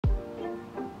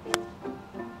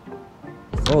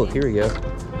Oh, here we go. I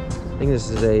think this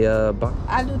is a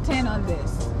I'll do 10 on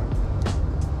this.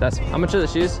 That's how much are the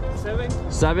shoes?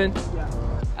 7. 7? Yeah.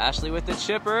 Ashley with the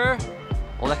chipper.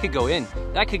 Well, that could go in.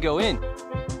 That could go in.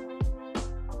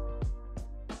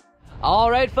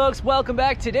 All right, folks, welcome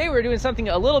back. Today we're doing something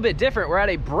a little bit different. We're at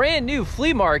a brand new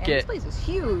flea market. And this place is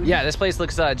huge. Yeah, this place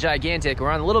looks gigantic. We're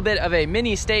on a little bit of a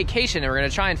mini staycation, and we're gonna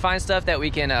try and find stuff that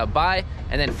we can buy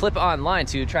and then flip online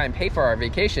to try and pay for our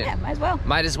vacation. Yeah, might as well.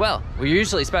 Might as well. We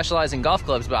usually specialize in golf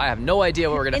clubs, but I have no idea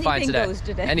what we're gonna find today. Anything goes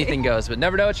today. Anything goes, but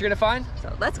never know what you're gonna find.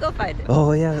 So let's go find it.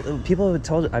 Oh yeah, people have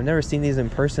told, I've never seen these in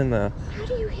person though. How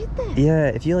do you hit that? Yeah,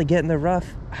 if you like get in the rough,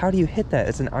 how do you hit that?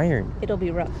 It's an iron. It'll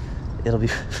be rough. It'll be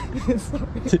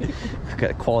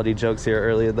got quality jokes here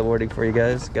early in the morning for you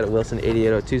guys. Got a Wilson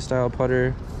 8802 style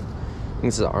putter. I think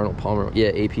this is an Arnold Palmer. Yeah,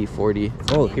 AP 40.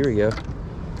 Oh, here we go.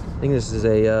 I think this is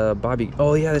a Bobby.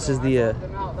 Oh yeah, this is the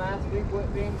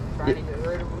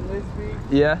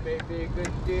yeah.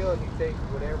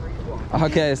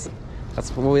 Okay, so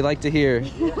that's what we like to hear.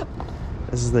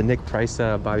 This is the Nick Price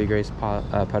Bobby Grace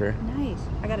putter. Nice.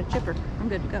 I got a chipper. I'm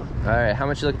good to go. All right, how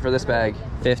much are you looking for this bag?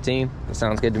 15? That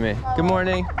sounds good to me. Good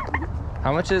morning.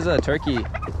 How much is a turkey?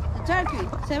 The turkey,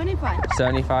 75.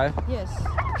 75? Yes.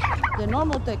 The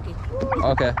normal turkey.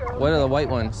 Okay. What are the white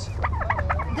ones?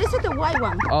 This is the white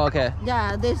one. Oh, okay.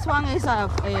 Yeah, this one is a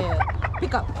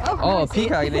pickup. Oh, a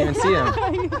peacock. I didn't even see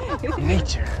him.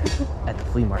 Nature at the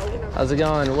flea market. How's it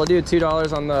going? We'll do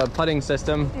 $2 on the putting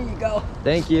system. Here you go.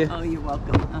 Thank you. Oh, you're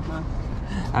welcome.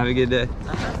 Have a good day.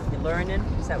 You're learning?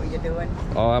 Is that what you're doing?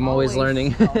 Oh, I'm always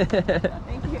learning.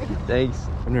 Thank you. Thanks.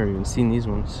 I've never even seen these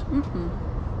ones.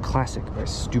 Classic by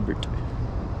Stubert.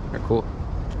 They're cool.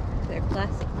 They're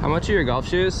classic. How much are your golf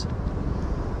shoes?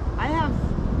 I have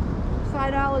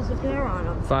 $5 a pair on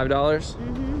them. $5?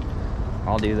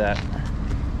 I'll do that.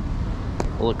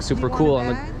 Will look super cool on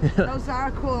the Those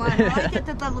are cool. I like it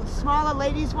that the smaller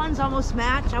ladies ones almost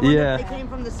match. I wonder if they came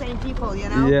from the same people, you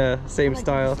know? Yeah, same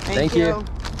style. Thank you.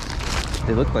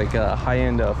 They look like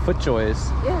high-end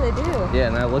FootJoys. Yeah, they do. Yeah,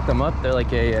 and I looked them up. They're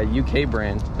like a UK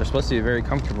brand. They're supposed to be very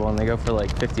comfortable, and they go for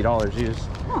like $50 used.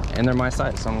 Huh. And they're my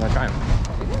size, so I'm gonna try them.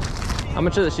 How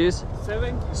much are the shoes?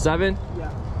 7. 7?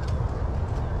 Yeah.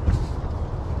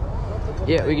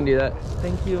 Yeah, we can do that.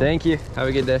 Thank you. Thank you. Have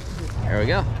a good day. There we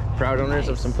go. Proud owners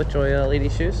of some FootJoy lady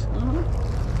shoes.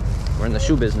 We're in the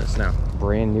shoe business now.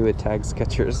 Brand new at Tag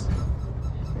Skechers.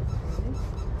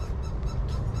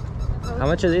 How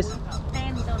much are these?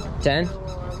 $10. 10?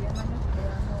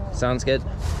 Sounds good.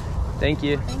 Thank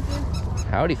you. Thank you.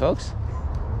 Howdy, folks.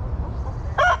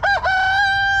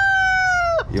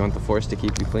 You want the force to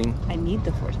keep you clean? I need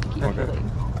the force to keep it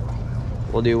clean.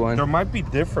 We'll do one. There might be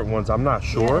different ones. I'm not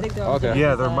sure. Okay.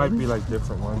 Yeah, there might be like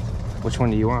different ones. Which one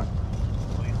do you want?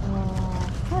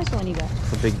 Which one you got?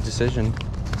 It's a big decision.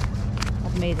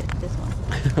 I've made it. This one.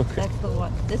 Okay. That's the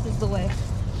one. This is the way.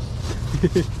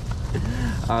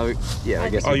 Yeah, I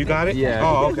guess. Oh, you got it? Yeah.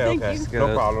 Oh, okay, Thank okay. you.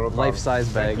 No problem, no problem. Life-size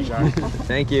bag.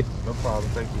 Thank you. No problem,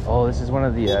 thank you. Oh, this is one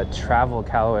of the travel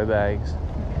Callaway bags.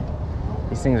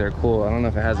 These things are cool. I don't know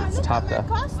if it has its top though.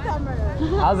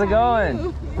 How's it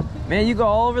going? Man, you go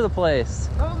all over the place.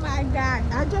 Oh my God.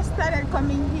 I just started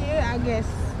coming here, I guess,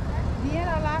 the end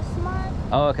of last month.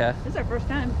 Oh, okay. This is our first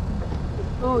time.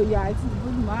 Oh yeah, it's a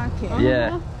good market.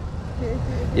 Yeah.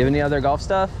 You have any other golf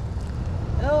stuff?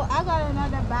 Oh, I got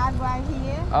another bag right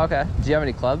here. Okay. Do you have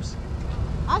any clubs?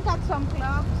 I got some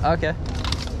clubs. Okay.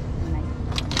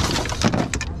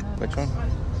 Which one? Oh,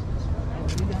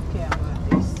 you don't care about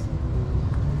this.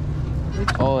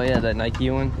 Oh yeah, that Nike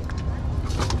one.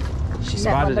 She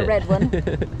That spotted one, the it. red one.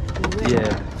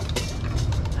 Yeah.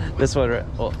 This one, right?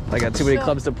 Well, I got too many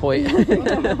clubs to point. Which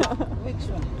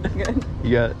one?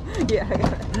 You got it? Yeah, I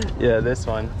got it. Yeah, this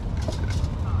one.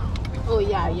 Oh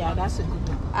yeah, that's a good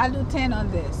one. I'll do 10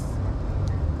 on this.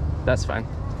 That's fine.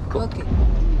 Cool. Okay.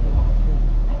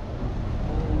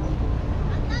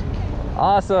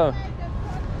 Awesome.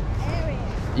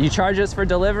 You charge us for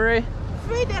delivery?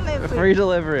 Free delivery. Free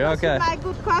delivery, okay. My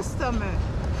good customer.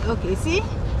 Okay, see?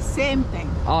 Same thing.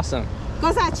 Awesome.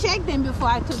 Because I checked them before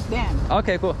I took them.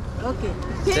 Okay, cool. Okay.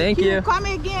 Thank you. Come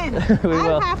again. We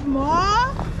will. I'll have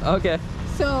more. Okay.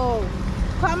 So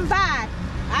come back.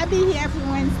 I'll be here every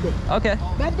Wednesday. Okay.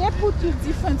 But they put you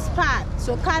different spots,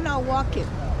 so kind of walk it.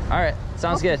 All right.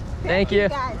 Sounds Okay. good. Thank you.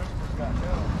 Guys.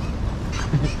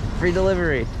 Free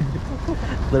delivery.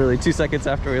 Literally 2 seconds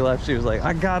after we left, she was like,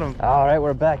 I got him. All right,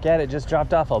 we're back at it. Just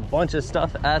dropped off a bunch of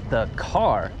stuff at the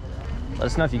car. Let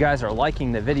us know if you guys are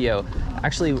liking the video.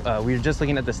 Actually, we were just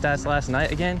looking at the stats last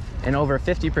night again, and over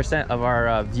 50% of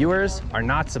our viewers are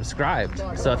not subscribed.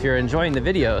 So if you're enjoying the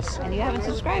videos And you haven't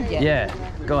subscribed yet. yeah,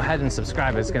 go ahead and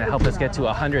subscribe. It's gonna help us get to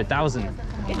 100,000.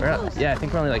 Yeah, I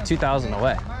think we're only like 2,000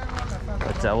 away.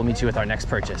 But we'll meet you with our next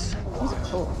purchase. These are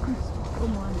cool. Good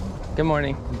morning. Good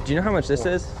morning. Do you know how much this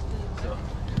is?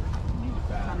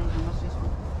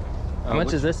 How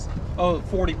much is this? Oh,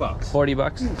 40 bucks. 40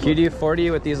 bucks. Can you do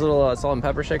 40 with these little salt and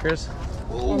pepper shakers?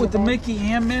 Oh, with the Mickey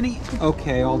and Minnie?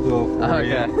 Okay, I'll do it for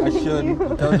you. Okay. I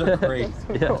shouldn't. Those are great.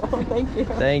 Yeah. Thank you.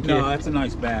 Thank you. No, that's a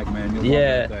nice bag, man. You'll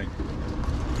Yeah. love that thing.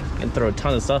 You can throw a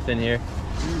ton of stuff in here.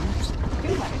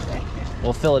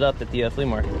 We'll fill it up at the flea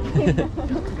market.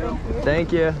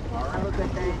 Thank you.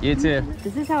 You too.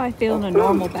 This is how I feel in a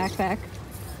normal backpack.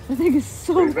 I think it's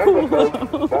so cool.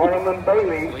 What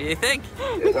do you think?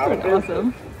 It's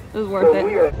awesome. It was worth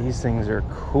it. These things are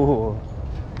cool.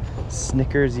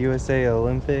 Snickers USA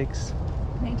Olympics.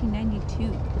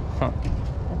 1992. Huh.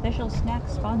 Official snack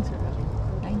sponsor.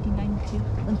 1992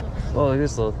 Olympics. Oh, look at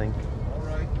this little thing.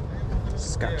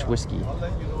 Scotch whiskey.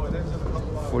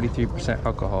 43%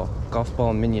 alcohol. Golf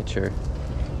ball miniature.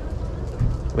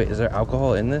 Wait, is there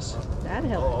alcohol in this? That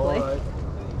helped play.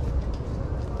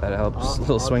 That helps. A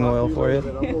little swing oil for you.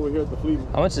 I'm over here at the flea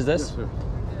market. How much is this?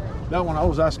 That one I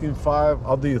was asking $5.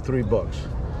 I'll do you $3.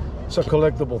 It's a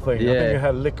collectible thing. I Yeah. think it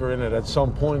had liquor in it at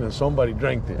some point and somebody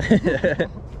drank it.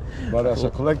 But as a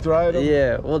collector item,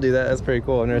 Yeah, we'll do that. That's pretty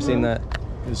cool. I've never seen that.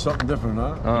 it's something different,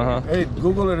 huh? Uh-huh. Hey,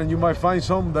 Google it and you might find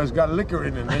some that's got liquor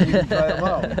in it, and then you can try them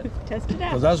out. Test it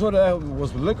Because out. that's what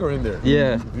was liquor in there.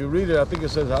 Yeah. If you read it, I think it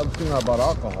says I'm thinking about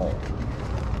alcohol.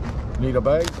 Need a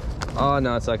bag? Oh,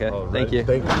 no, it's okay. Oh, Thank right. you.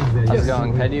 Thank you. How's it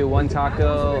going? Can I do one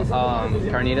taco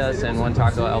carnitas and one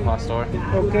taco al pastor?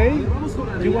 Okay.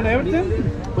 Do you want everything?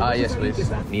 Yes, please.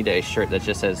 Need a shirt that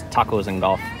just says tacos and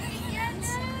golf.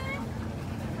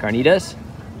 Carnitas?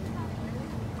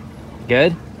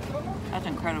 Good? That's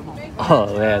incredible.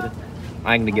 Oh, man.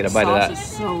 I'm gonna get a bite of that.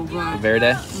 Sauce is so good.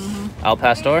 Verde? Al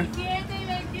pastor?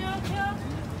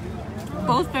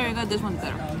 Both very good. This one's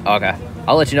better. Okay.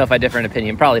 I'll let you know if I differ in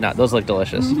opinion. Probably not. Those look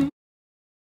delicious.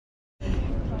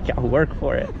 Gotta work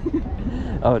for it.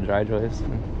 Oh, dry joys.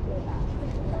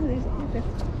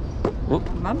 Whoop.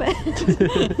 My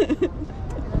bad.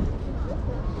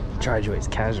 Dry joys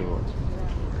casual.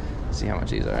 See how much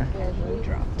these are. Casually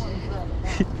dropped.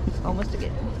 Almost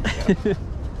again.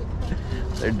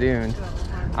 They're doomed.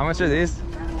 How much are these?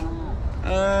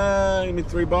 Give me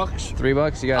 $3.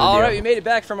 $3? You got it. All right, we made it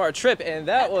back from our trip, and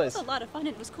that was a lot of fun.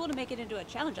 It was cool to make it into a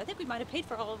challenge. I think we might have paid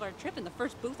for all of our trip in the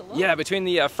first booth alone. yeah, between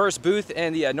the first booth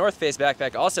and the North Face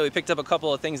backpack. Also, we picked up a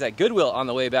couple of things at Goodwill on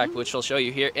the way back, which we'll show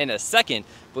you here in a second.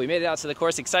 But we made it out to the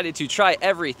course, excited to try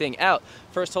everything out.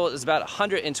 First hole is about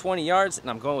 120 yards, and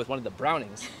I'm going with one of the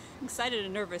Brownings. Excited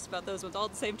and nervous about those ones all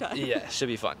at the same time. Yeah, should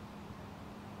be fun.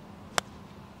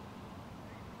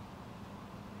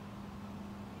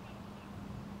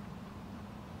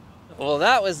 Well,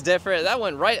 that was different. That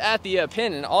went right at the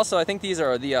pin, and also I think these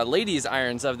are the ladies'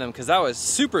 irons of them because that was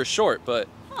super short, but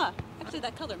Huh. Actually,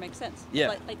 that color makes sense. Yeah.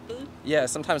 Light blue. yeah,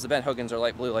 sometimes the Ben Hogans are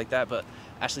light blue like that, but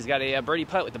Ashley's got a birdie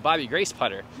putt with the Bobby Grace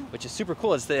putter, which is super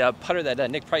cool. It's the putter that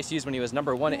Nick Price used when he was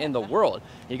 #1 in the world.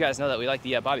 You guys know that we like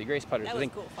the Bobby Grace putters. That was a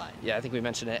cool find. Yeah, I think we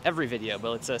mentioned it in every video,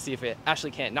 but let's see if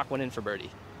Ashley can't knock one in for birdie.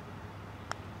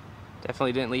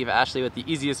 Definitely didn't leave Ashley with the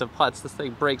easiest of putts. This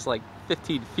thing breaks like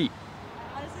 15 feet.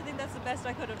 Honestly, I think that's the best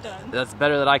I could have done. That's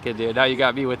better than I could do. Now you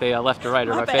got me with a left to right,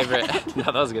 or My my bad. favorite. No,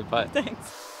 that was a good putt.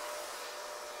 Thanks.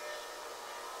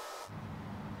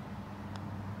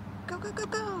 Go, go, go,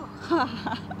 go.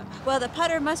 Well, the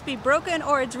putter must be broken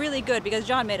or it's really good because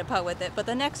John made a putt with it. But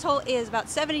the next hole is about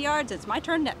 70 yards. It's my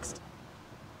turn next.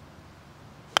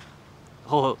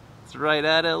 Oh, it's right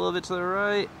at it, a little bit to the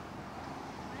right.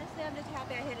 Honestly, I'm just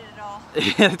happy I hit it at all.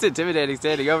 Yeah, it's intimidating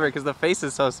standing over because the face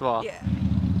is so small. Yeah.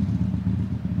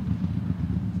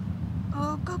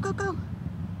 Oh, go, go, go.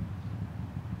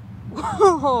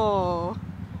 Whoa.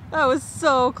 That was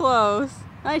so close.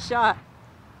 Nice shot.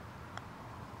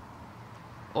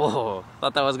 Oh,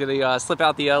 thought that was gonna slip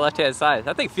out the left-hand side.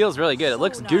 That thing feels really good. It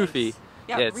looks So nice. goofy.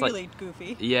 Yeah, it's really like,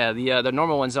 goofy. yeah, the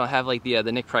normal ones don't have like the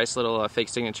Nick Price little fake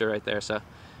signature right there. So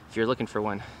if you're looking for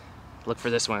one, look for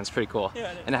this one. It's pretty cool.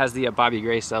 Yeah, it is. And it has the Bobby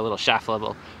Grace little shaft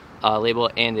label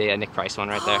and a Nick Price one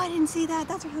right Oh, there. I didn't see that.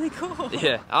 That's really cool.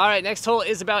 Yeah. All right, next hole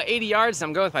is about 80 yards.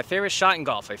 I'm going with my favorite shot in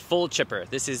golf, a full chipper.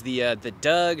 This is the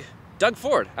Doug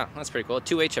Ford. Oh, that's pretty cool.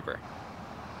 Two-way chipper.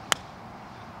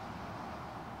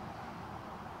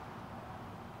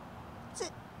 That's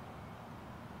it.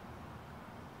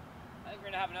 I think we're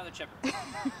gonna have another chipper.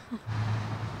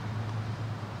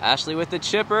 Ashley with the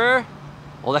chipper.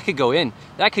 Oh, that could go in.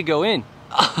 That could go in.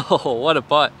 Oh, what a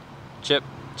putt. Chip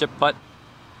putt.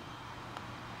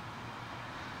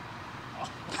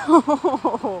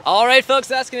 All right, folks,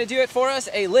 that's going to do it for us.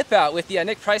 A lip out with the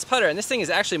Nick Price putter. And this thing is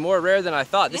actually more rare than I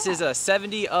thought. This is a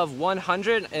 70 of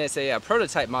 100, and it's a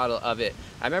prototype model of it.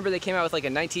 I remember they came out with like a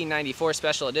 1994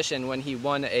 special edition when he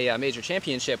won a major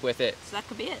championship with it. So that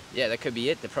could be it. Yeah, that could be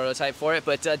it, the prototype for it.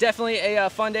 But definitely a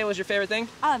fun day. What was your favorite thing?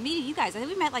 Meeting you guys. I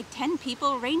think we met like 10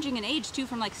 people ranging in age too,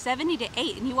 from like 70 to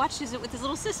 8, and he watched it with his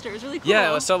little sister. It was really cool. Yeah,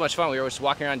 it was so much fun. We were just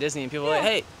walking around Disney and people were like,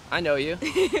 hey, I know you.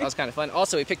 That was kind of fun.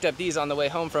 Also, we picked up these on the way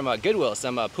home from Goodwill,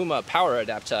 some Puma Power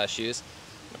Adapt shoes.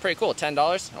 They're pretty cool,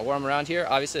 $10. I wore them around here,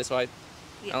 obviously, that's why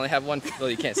I only have one. Well,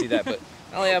 you can't see that, but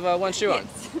I only have one shoe on.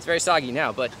 It's very soggy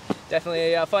now, but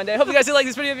definitely a fun day. Hope you guys did like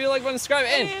this video. If you like, subscribe,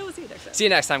 and we'll see you next time. See you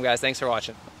next time, guys. Thanks for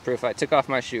watching. Proof I took off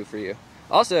my shoe for you.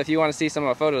 Also, if you want to see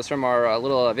some photos from our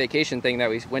little vacation thing that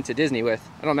we went to Disney with,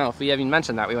 I don't know if we even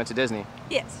mentioned that we went to Disney.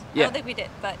 Yes. Yeah. I don't think we did,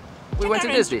 but we went to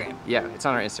Disney. Instagram. Yeah, it's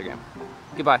on our Instagram.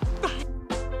 Goodbye.